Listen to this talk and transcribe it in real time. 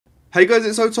Hey guys,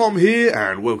 ItZoTom here,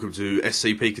 and welcome to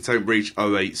SCP Containment Breach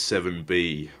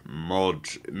 087B mod.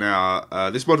 Now,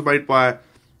 this mod was made by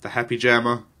the Happy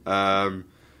Jammer.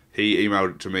 He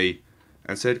emailed it to me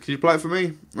and said, "Can you play it for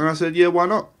me?" And I said, "Yeah, why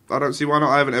not? I don't see why not.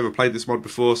 I haven't ever played this mod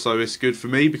before, so it's good for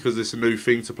me because it's a new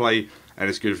thing to play, and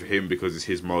it's good for him because it's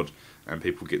his mod and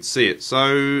people get to see it."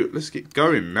 So let's get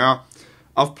going. Now,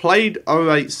 I've played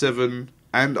 087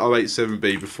 and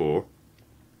 087B before,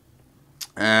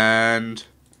 and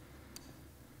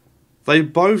they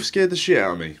both scared the shit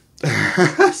out of me.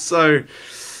 So,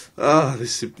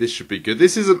 this should be good.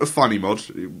 This isn't a funny mod.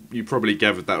 You probably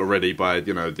gathered that already by,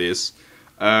 this.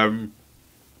 But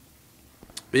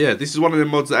yeah, this is one of the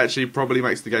mods that actually probably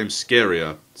makes the game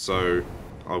scarier. So,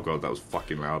 oh god, that was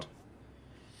fucking loud.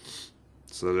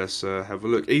 So let's have a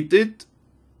look. He did...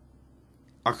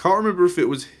 I can't remember if it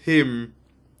was him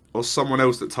or someone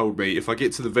else that told me if I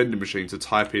get to the vending machine to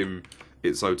type in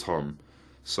ItZoTom.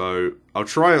 So, I'll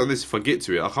try it on this if I get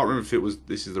to it. I can't remember if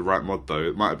this is the right mod though.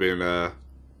 It might have been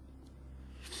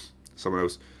someone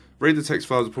else. Read the text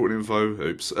files, reporting info.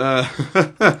 Oops.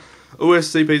 All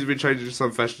SCPs have been changed in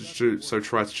some fashion, so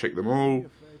try to check them all.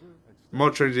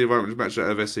 Mod changes the environment to match that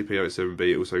of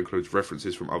SCP-087B. It also includes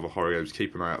references from other horror games.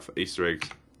 Keep an eye out for Easter eggs.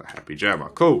 The Happy Jammer.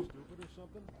 Cool.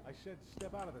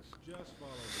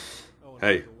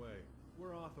 Hey.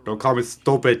 Don't call me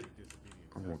stupid.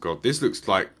 Oh my god, this looks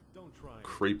like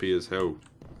creepy as hell.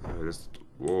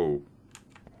 Whoa.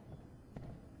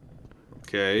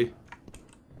 Okay.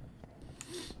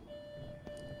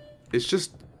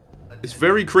 It's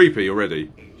very creepy already.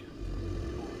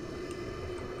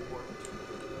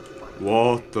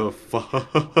 What the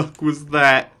fuck was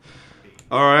that?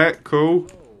 Alright, cool.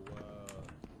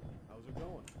 How's it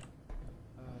going?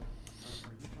 Are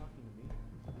you talking to me?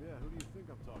 Yeah, who do you think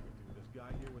I'm talking to? This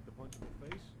guy here with the punchable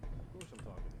face? Of course I'm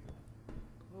talking to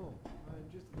you. Oh, I'm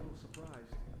just a little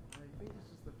surprised. I think this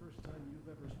is the first time you've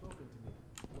ever spoken to me.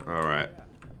 Alright.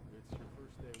 It's your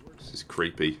first day working. This is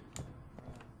creepy.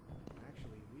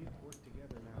 Actually, we've worked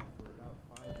together now for about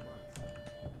 5 months.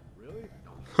 Really?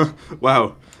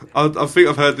 Wow. I think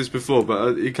I've heard this before,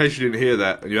 but in case you didn't hear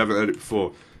that, and you haven't heard it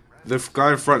before, the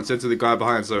guy in front said to the guy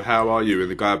behind, "So how are you?" And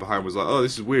the guy behind was like, "Oh,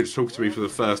 this is weird, talking to me for the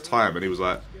first time." And he was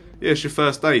like, "Yeah, it's your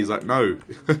first day." He's like, "No,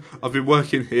 I've been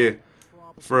working here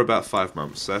for about 5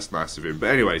 months." So that's nice of him. But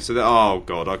anyway, so oh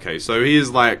god, okay, so he is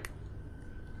like,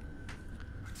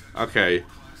 okay,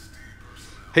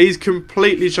 he's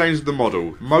completely changed the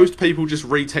model. Most people just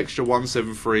retexture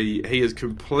 173. He has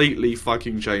completely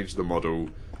fucking changed the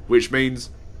model, which means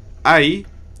A,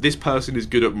 this person is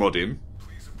good at modding,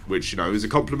 which, is a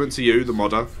compliment to you, the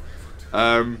modder.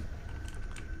 And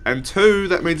 2,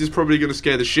 that means it's probably going to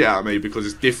scare the shit out of me because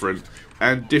it's different,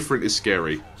 and different is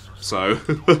scary. So,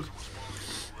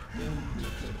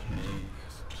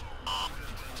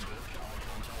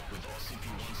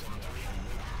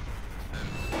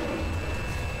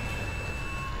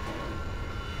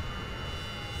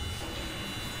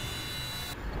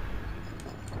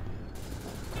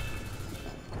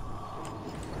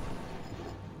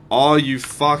 are you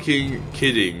fucking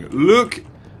kidding? Look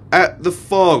at the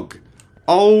fog.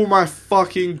 Oh my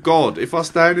fucking god. If I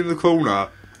stand in the corner,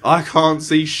 I can't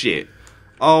see shit.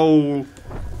 Oh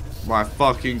my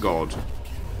fucking god.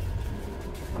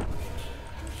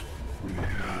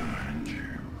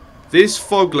 This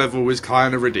fog level is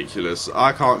kind of ridiculous.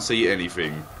 I can't see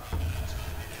anything.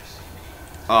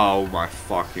 Oh my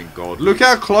fucking god. Look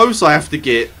how close I have to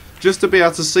get just to be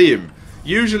able to see him.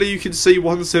 Usually you can see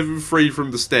 173 from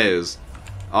the stairs.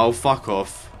 Oh, fuck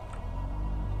off.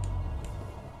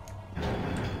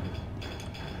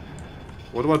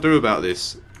 What do I do about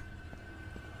this?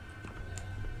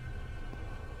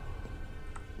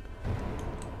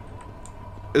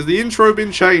 Has the intro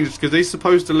been changed? Because he's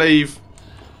supposed to leave...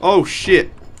 Oh,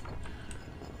 shit.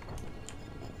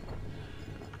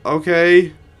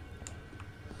 Okay.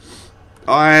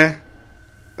 I've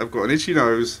got an itchy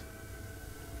nose.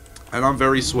 And I'm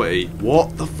very sweaty.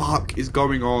 What the fuck is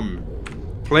going on?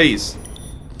 Please.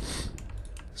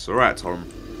 It's alright, Tom.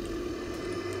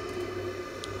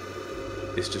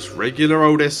 It's just regular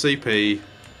old SCP.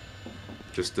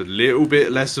 Just a little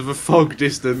bit less of a fog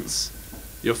distance.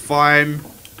 You're fine.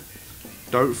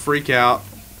 Don't freak out.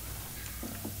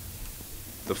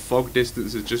 The fog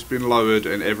distance has just been lowered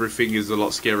and everything is a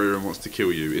lot scarier and wants to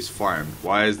kill you. It's fine.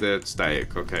 Why is there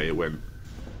static? Okay, it went.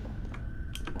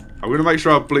 I'm gonna make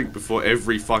sure I blink before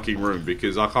every fucking room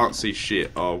because I can't see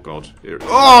shit. Oh god.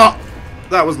 Oh!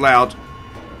 That was loud.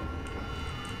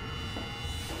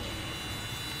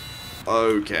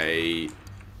 Okay.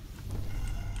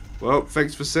 Well,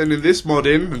 thanks for sending this mod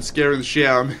in and scaring the shit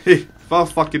out of me. If I'll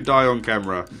fucking die on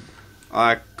camera.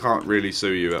 I can't really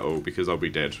sue you at all because I'll be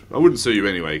dead. I wouldn't sue you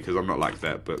anyway because I'm not like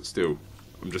that, but still.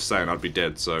 I'm just saying I'd be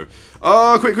dead, so...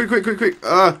 Oh, quick, quick, quick, quick, quick!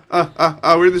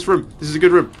 We're in this room. This is a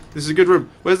good room. This is a good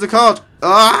room. Where's the card?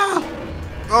 Ah!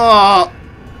 Ah!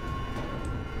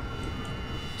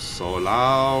 So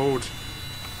loud.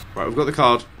 Right, we've got the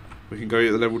card. We can go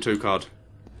get the level 2 card.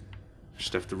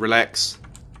 Just have to relax.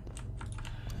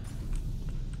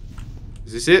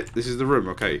 Is this it? This is the room,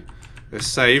 okay. Let's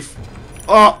save.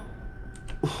 Oh!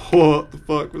 What the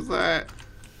fuck was that?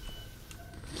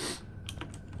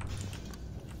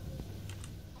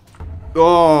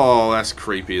 Oh, that's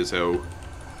creepy as hell.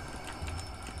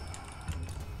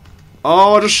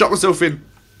 Oh, I just shot myself in.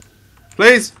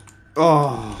 Please.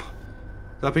 Oh.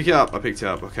 Did I pick it up? I picked it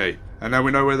up. Okay. And now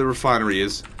we know where the refinery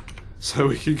is. So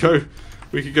we can go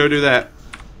do that.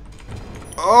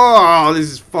 Oh, this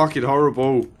is fucking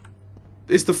horrible.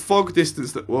 It's the fog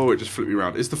distance that... Whoa, it just flipped me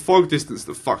around. It's the fog distance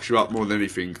that fucks you up more than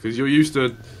anything. Because you're used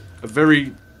to a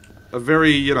very,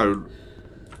 you know...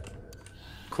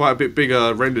 quite a bit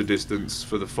bigger render distance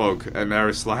for the fog, and now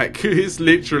it's like it's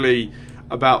literally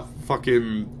about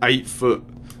fucking 8 foot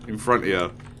in front of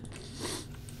you.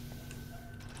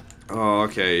 Oh,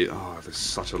 okay. Oh, there's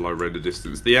such a low render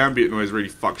distance. The ambient noise really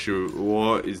fucks you.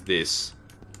 What is this?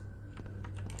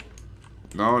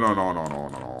 No, no, no, no, no,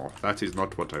 no. That is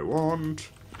not what I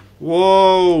want.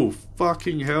 Whoa!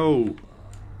 Fucking hell.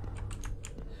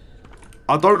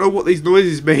 I don't know what these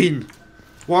noises mean.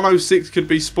 106 could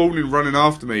be spawning running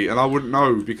after me and I wouldn't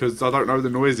know because I don't know the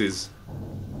noises.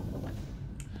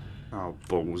 Oh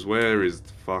balls, where is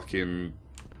the fucking...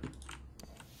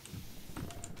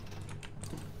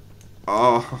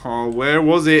 Oh, where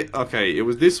was it? Okay, it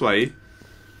was this way.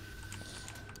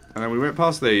 And then we went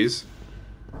past these.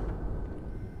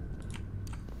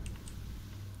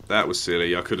 That was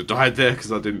silly, I could have died there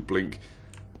because I didn't blink.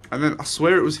 And then I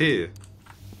swear it was here.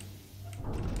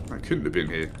 That couldn't have been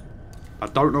here. I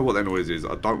don't know what that noise is.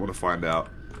 I don't want to find out.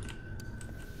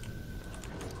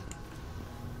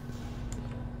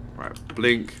 Right,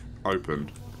 blink,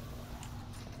 open.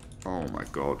 Oh my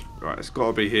god. Right, it's got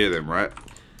to be here then, right?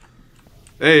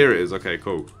 Here it is. Okay,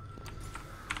 cool.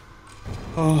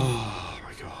 Oh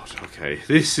my god. Okay,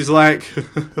 this is like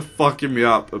fucking me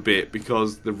up a bit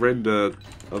because the render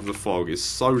of the fog is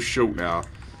so short now.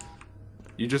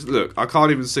 You just look. I can't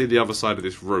even see the other side of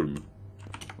this room.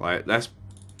 Like that's.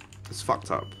 It's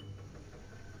fucked up.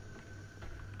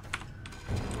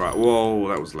 Right, whoa,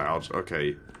 that was loud.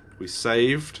 Okay, we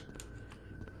saved.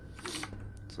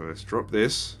 So let's drop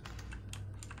this.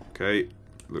 Okay,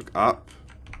 look up.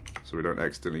 So we don't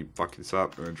accidentally fuck this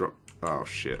up and then drop... Oh,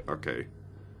 shit, okay.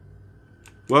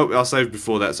 Well, I saved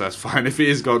before that, so that's fine. If it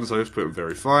is gone, so let's put it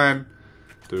very fine.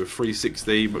 Do a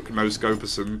 360, but no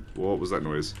scoperson. What was that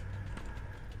noise?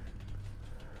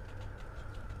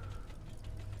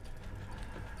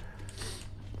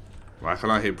 Why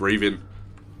can I hear breathing?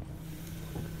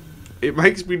 It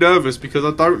makes me nervous because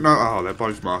I don't know... Oh, they're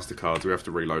both MasterCards. We have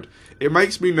to reload. It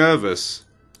makes me nervous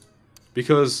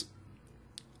because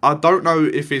I don't know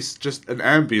if it's just an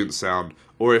ambient sound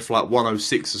or if like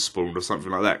 106 has spawned or something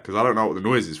like that because I don't know what the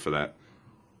noise is for that.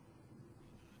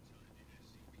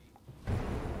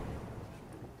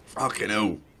 Fucking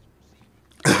hell.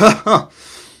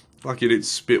 Fucking it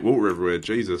spit water everywhere.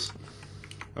 Jesus.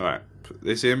 Alright, put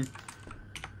this in.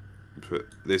 Put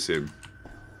this in.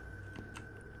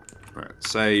 Right,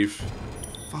 save.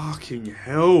 Fucking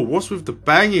hell, what's with the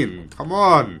banging? Come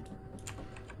on.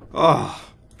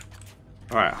 Oh.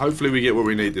 Alright, hopefully we get what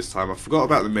we need this time. I forgot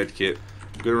about the medkit.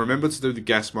 I'm going to remember to do the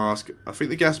gas mask. I think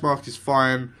the gas mask is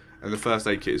fine, and the first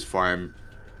aid kit is fine.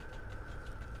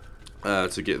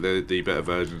 To get the better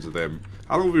versions of them.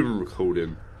 How long have we been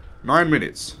recording? 9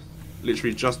 minutes.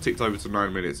 Literally just ticked over to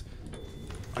 9 minutes.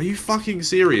 Are you fucking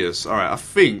serious? Alright, I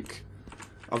think...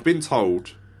 I've been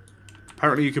told,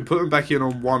 apparently you can put them back in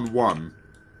on 1-1,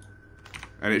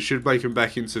 and it should make them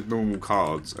back into normal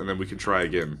cards, and then we can try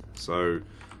again. So,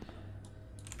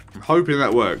 I'm hoping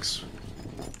that works.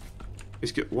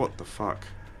 It's good. What the fuck?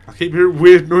 I keep hearing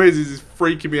weird noises, it's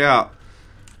freaking me out.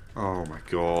 Oh my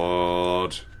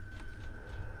god.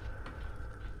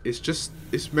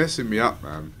 It's messing me up,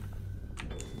 man.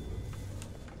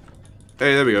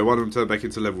 Hey, there we go, one of them turned back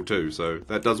into level 2, so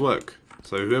that does work.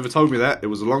 So whoever told me that, it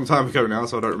was a long time ago now,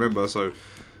 so I don't remember. So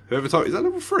whoever told... Is that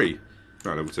level 3?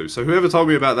 No, level 2. So whoever told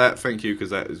me about that, thank you,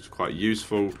 because that is quite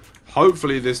useful.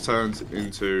 Hopefully this turns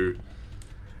into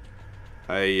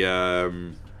a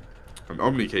an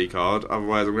Omni key card.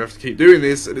 Otherwise I'm going to have to keep doing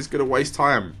this, and it's going to waste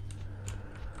time.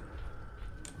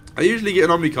 I usually get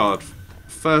an Omni card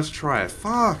first try.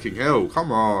 Fucking hell,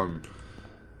 come on.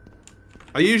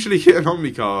 I usually get an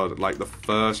Omni card like the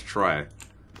first try.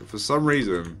 But for some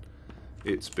reason,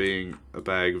 it's being a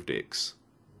bag of dicks.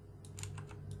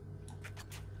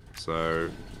 So,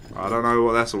 I don't know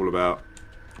what that's all about.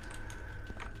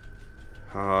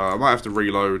 I might have to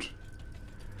reload.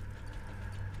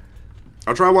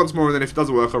 I'll try once more, and then if it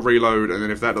doesn't work, I'll reload, and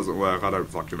then if that doesn't work, I don't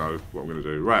fucking know what I'm going to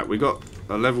do. Right, we got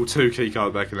a level 2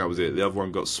 keycard back, and that was it. The other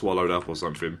one got swallowed up or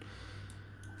something.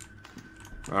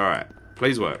 Alright,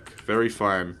 please work. Very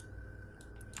fine.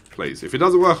 Please. If it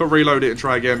doesn't work, I'll reload it and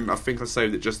try again. I think I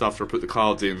saved it just after I put the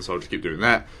cards in, so I'll just keep doing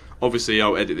that. Obviously,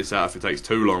 I'll edit this out if it takes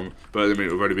too long, but at the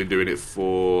minute, we've only been doing it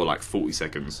for like 40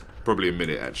 seconds. Probably a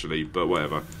minute, actually, but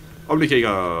whatever. Omni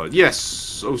keycard.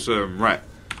 Yes! Awesome. Right.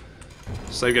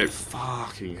 Save game.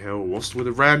 Fucking hell. What's with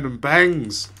the random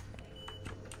bangs?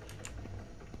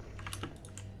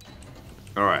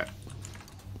 Alright.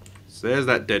 So there's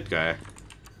that dead guy.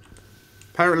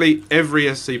 Apparently every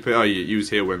SCP... Oh, you was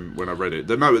here when I read it.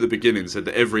 The note at the beginning said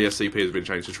that every SCP has been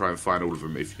changed to try and find all of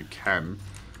them if you can.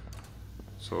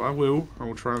 So I will. I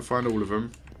will try and find all of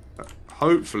them.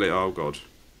 Hopefully... Oh, God.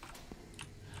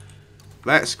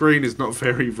 That screen is not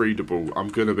very readable, I'm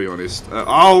gonna be honest.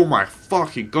 Oh my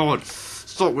fucking god!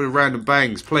 Stop with random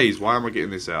bangs, please. Why am I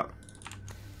getting this out?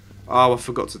 Oh, I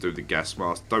forgot to do the gas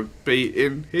mask. Don't be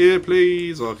in here,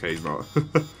 please. Okay, he's not.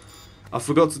 I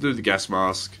forgot to do the gas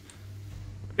mask.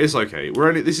 It's okay. We're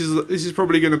only. This is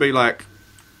probably gonna be like,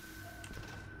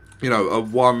 you know, a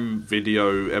 1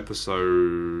 video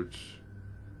episode.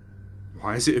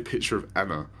 Why is it a picture of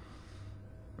Anna?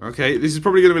 Okay, this is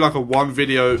probably gonna be like a 1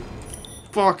 video.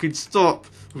 Fucking stop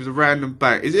with a random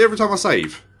bang. Is it every time I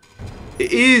save?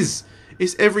 It is!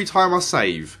 It's every time I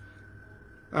save.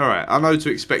 Alright, I know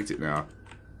to expect it now.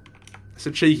 It's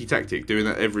a cheeky tactic, doing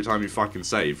that every time you fucking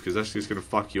save, because that's just going to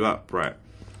fuck you up. Right.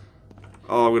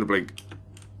 Oh, I'm going to blink.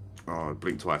 Oh, I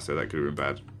blinked twice there, that could have been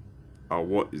bad. Oh,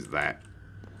 what is that?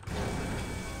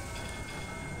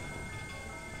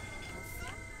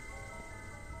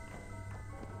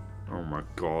 Oh my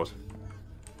god.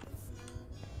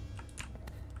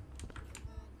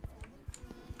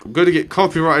 I'm gonna get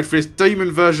copyrighted for this demon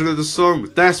version of the song.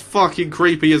 That's fucking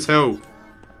creepy as hell.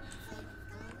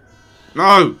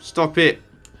 No! Stop it.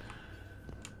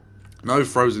 No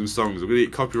Frozen songs. I'm gonna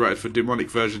get copyrighted for demonic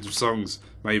versions of songs.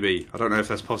 Maybe. I don't know if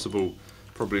that's possible.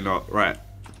 Probably not. Right.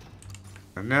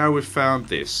 And now we've found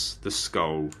this. The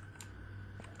skull.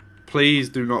 Please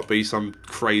do not be some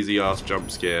crazy ass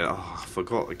jump scare. Oh, I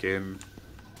forgot again.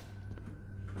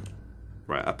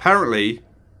 Right. Apparently...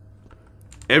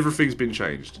 everything's been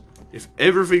changed. If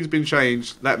everything's been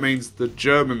changed, that means the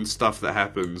German stuff that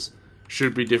happens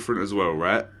should be different as well,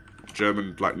 right?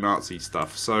 German, like, Nazi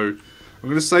stuff. So, I'm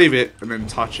going to save it and then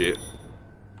touch it.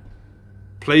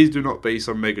 Please do not be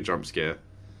some mega jump scare.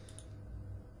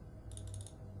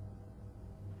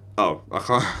 Oh, I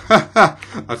can't...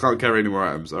 I can't carry any more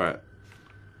items. Alright.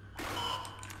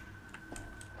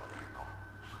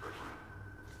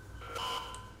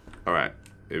 Alright.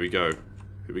 Here we go.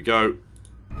 Here we go.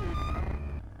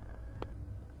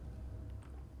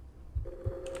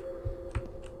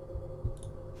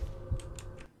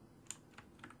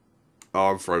 Oh,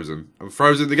 I'm frozen. I'm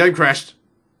frozen. The game crashed.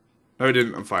 No, it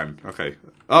didn't. I'm fine. Okay.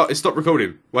 Oh, it stopped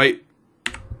recording. Wait.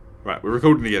 Right, we're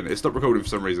recording again. It stopped recording for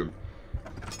some reason.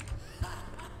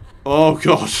 Oh,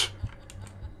 God.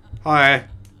 Hi.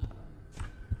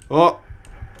 Oh.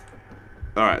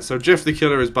 Alright, so Jeff the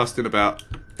Killer is busting about.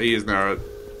 He is now...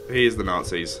 he is the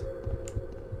Nazis.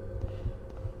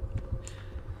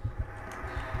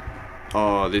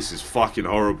 Oh, this is fucking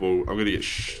horrible. I'm gonna get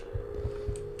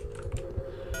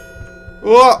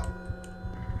What?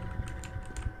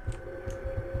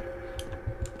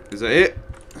 Is that it?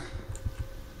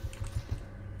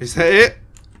 Is that it?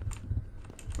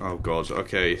 Oh god,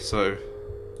 okay, so...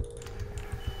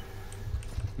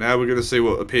 now we're gonna see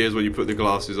what appears when you put the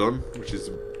glasses on, which is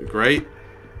great.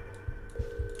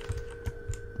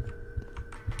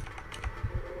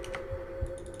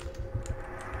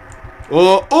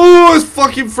 Oh, oh, it's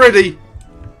fucking Freddy!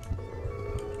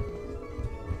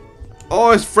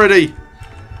 Oh, it's Freddy!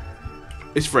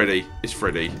 It's Freddy. It's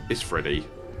Freddy. It's Freddy.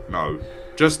 No.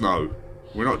 Just no.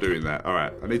 We're not doing that.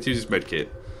 Alright, I need to use this medkit.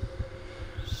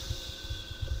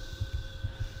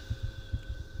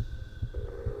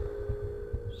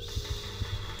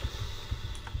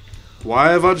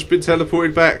 Why have I just been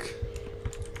teleported back?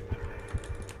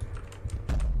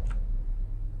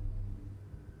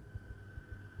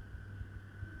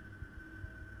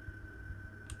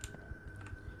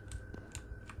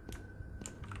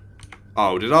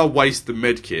 Oh, did I waste the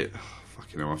medkit? Oh,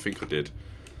 fucking hell, I think I did.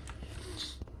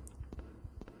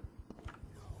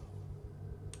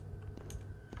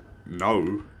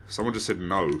 no. Someone just said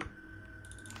no.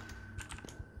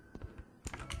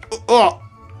 Oh!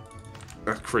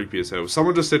 That's creepy as hell.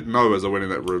 Someone just said no as I went in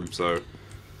that room, so...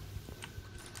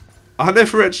 I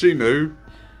never actually knew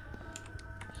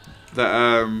that,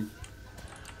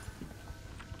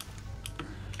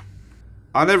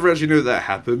 I never actually knew that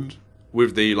happened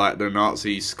with the, like, the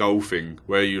Nazi skull thing,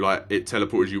 where you, like, it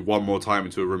teleported you one more time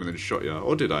into a room and then shot you.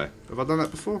 Or did I? Have I done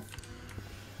that before?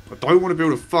 I don't want to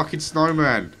build a fucking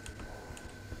snowman.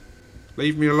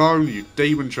 Leave me alone, you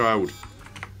demon child.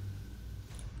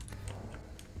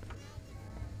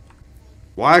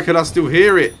 Why can I still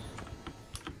hear it?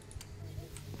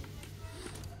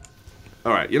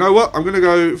 Alright, you know what? I'm going to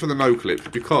go for the no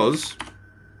clip because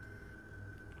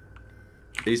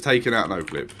he's taken out no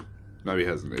clip. No, he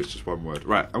hasn't. It's just one word.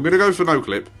 Right, I'm going to go for no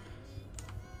clip.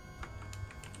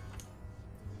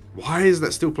 Why is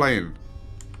that still playing?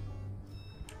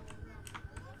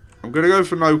 I'm going to go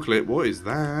for no clip. What is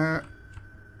that?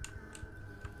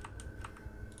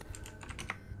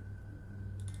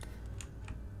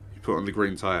 You put on the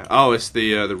green tyre. Oh, it's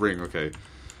the ring. Okay.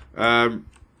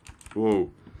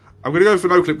 Whoa. I'm going to go for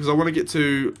no clip because I want to get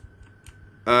to...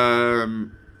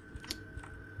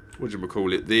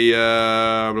 whatchamacallit? The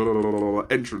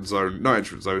entrance zone. No,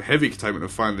 entrance zone. Heavy containment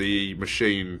and find the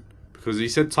machine. Because he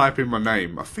said type in my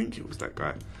name. I think it was that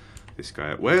guy. This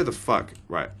guy. Where the fuck?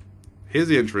 Right. Here's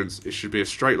the entrance. It should be a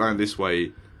straight line this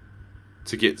way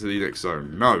to get to the next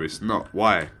zone. No, it's not.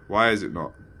 Why? Why is it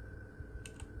not?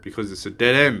 Because it's a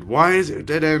dead end. Why is it a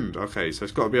dead end? Okay, so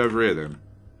it's got to be over here then.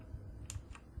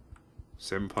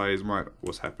 Senpai is mine.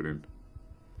 What's happening?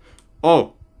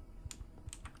 Oh!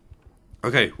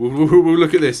 Okay, we'll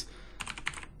look at this.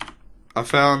 I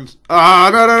found...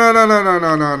 Ah, no, no, no, no, no,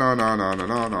 no, no, no, no, no, no,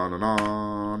 no,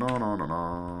 no, no, no, no, no,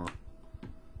 no.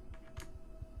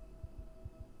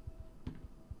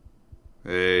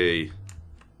 Hey.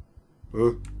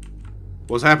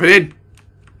 What's happening?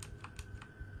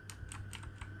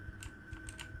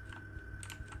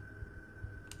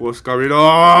 What's going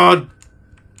on?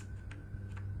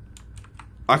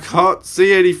 I can't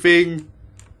see anything.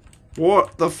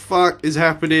 What the fuck is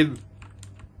happening?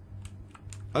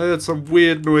 I heard some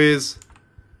weird noise.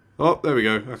 Oh, there we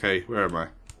go. Okay, where am I?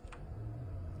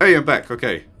 Hey, I'm back.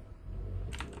 Okay.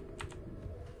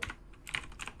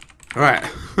 Alright.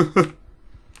 I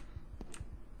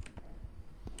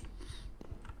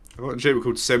got a achievement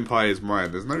called Senpai is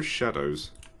Mine. There's no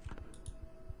shadows.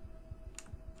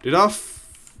 Did I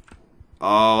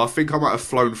Oh, I think I might have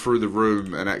flown through the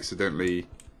room and accidentally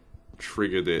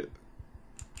triggered it.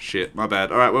 Shit, my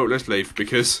bad. Alright, well, let's leave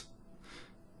because...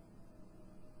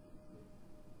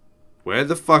 Where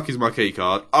the fuck is my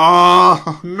keycard?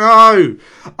 Oh, no!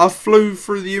 I flew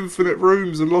through the infinite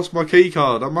rooms and lost my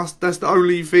keycard. That's the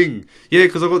only thing. Yeah,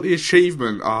 because I got the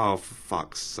achievement. Oh, for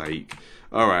fuck's sake.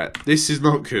 Alright, this is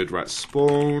not good. Right,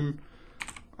 spawn.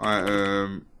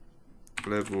 Item.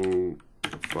 Level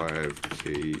 5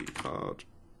 keycard.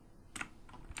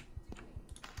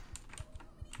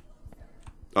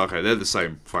 Okay, they're the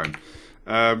same. Fine.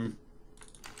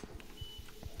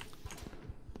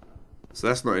 So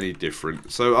that's not any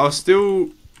different. So I'll still...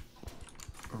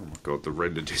 Oh my god, the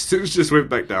render distance just went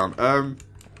back down.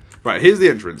 Right, here's the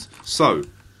entrance. So...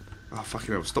 Oh,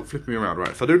 fucking hell, stop flipping me around. Right,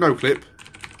 if I do no clip...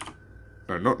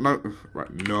 No, no. Right,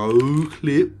 no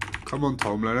clip. Come on,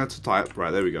 Tom, learn how to type.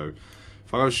 Right, there we go.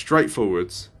 If I go straight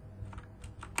forwards,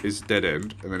 it's dead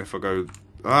end. And then if I go...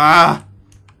 Ah!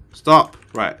 Stop!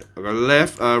 Right, I go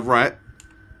left, right.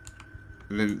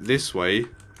 And then this way...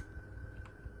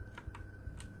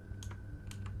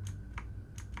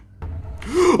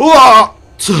 What?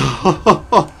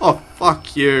 Oh,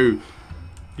 fuck you.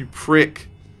 You prick.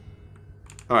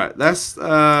 Alright, that's,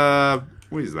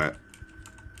 what is that?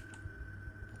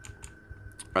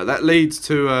 Alright, that leads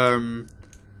to,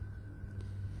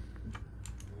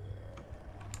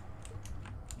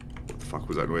 what the fuck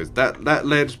was that noise? That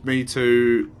led me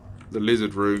to the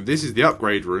lizard room. This is the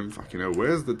upgrade room. Fucking hell,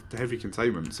 where's the heavy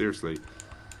containment? Seriously.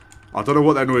 I don't know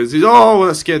what that noise is. Oh,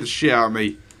 that scared the shit out of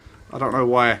me. I don't know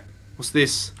why. What's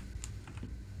this?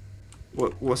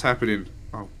 What's happening?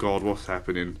 Oh god, what's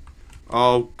happening?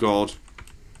 Oh god.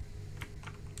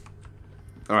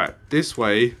 Alright, this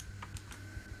way.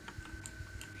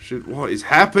 What is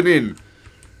happening?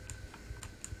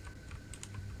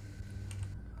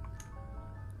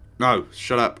 No,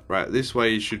 shut up. Right, this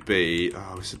way should be...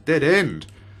 Oh, it's a dead end.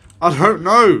 I don't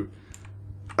know.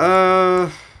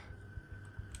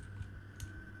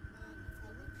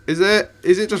 Is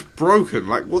it just broken?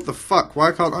 Like, what the fuck?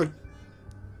 Why can't I...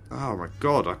 Oh my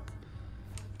god.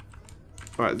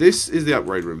 Right, this is the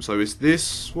upgrade room. So it's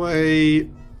this way.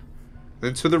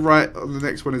 Then to the right on the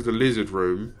next one is the lizard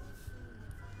room.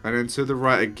 And then to the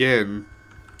right again.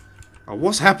 Oh,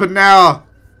 what's happened now?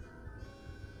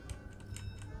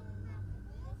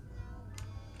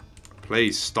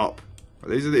 Please stop.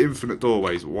 These are the infinite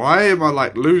doorways. Why am I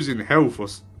like losing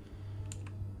health?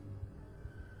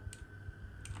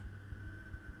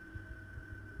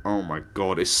 Oh my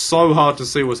god, it's so hard to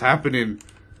see what's happening.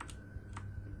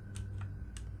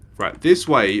 Right, this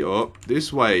way,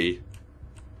 this way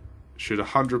should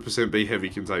 100% be heavy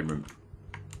containment.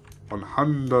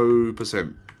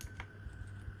 100%.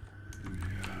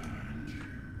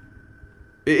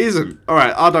 It isn't.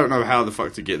 Alright, I don't know how the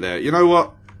fuck to get there. You know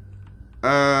what?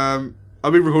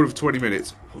 I've been recording for 20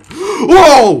 minutes.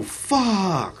 Whoa!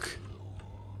 Fuck!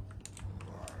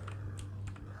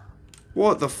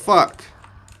 What the fuck?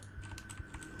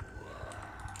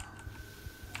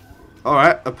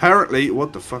 Alright, apparently...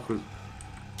 What the fuck was...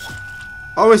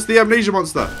 Oh, it's the amnesia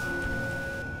monster!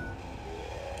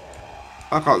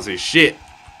 I can't see shit.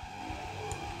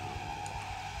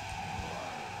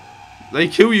 They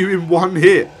kill you in one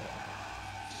hit.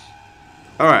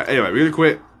 Alright, anyway, we're gonna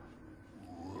quit.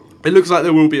 It looks like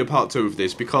there will be a part 2 of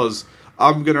this because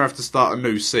I'm gonna have to start a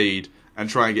new seed and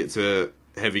try and get to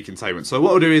heavy containment. So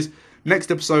what I'll do is,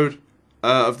 next episode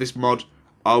of this mod,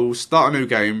 I will start a new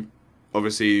game.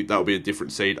 Obviously, that'll be a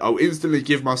different seed. I'll instantly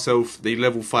give myself the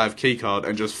level 5 keycard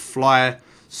and just fly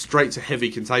straight to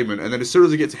heavy containment. And then as soon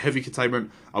as I get to heavy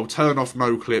containment, I'll turn off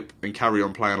no clip and carry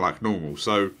on playing like normal.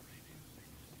 So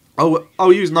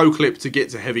I'll use no clip to get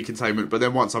to heavy containment, but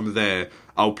then once I'm there,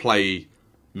 I'll play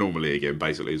normally again,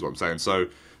 basically, is what I'm saying. So,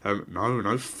 no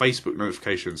Facebook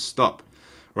notifications. Stop.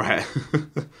 Right.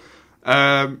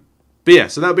 But yeah,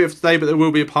 so that'll be it for today, but there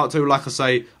will be a part 2. Like I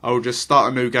say, I will just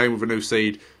start a new game with a new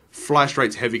seed, fly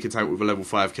straight to heavy containment with a level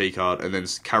 5 keycard, and then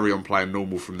carry on playing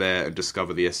normal from there and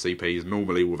discover the SCPs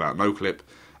normally without no clip.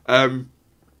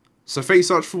 So thanks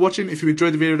so much for watching. If you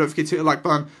enjoyed the video, don't forget to hit the like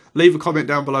button, leave a comment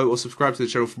down below, or subscribe to the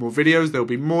channel for more videos. There will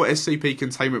be more SCP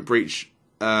Containment Breach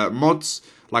mods.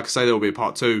 Like I say, there will be a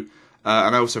part 2.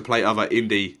 And I also play other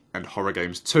indie and horror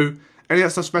games too. Any of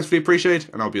that stuff's massively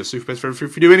appreciated, and I'll be your super best friend if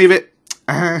you do any of it.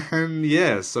 And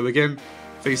yeah, so again,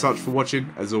 thanks so much for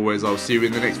watching. As always, I'll see you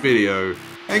in the next video.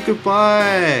 And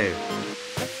goodbye!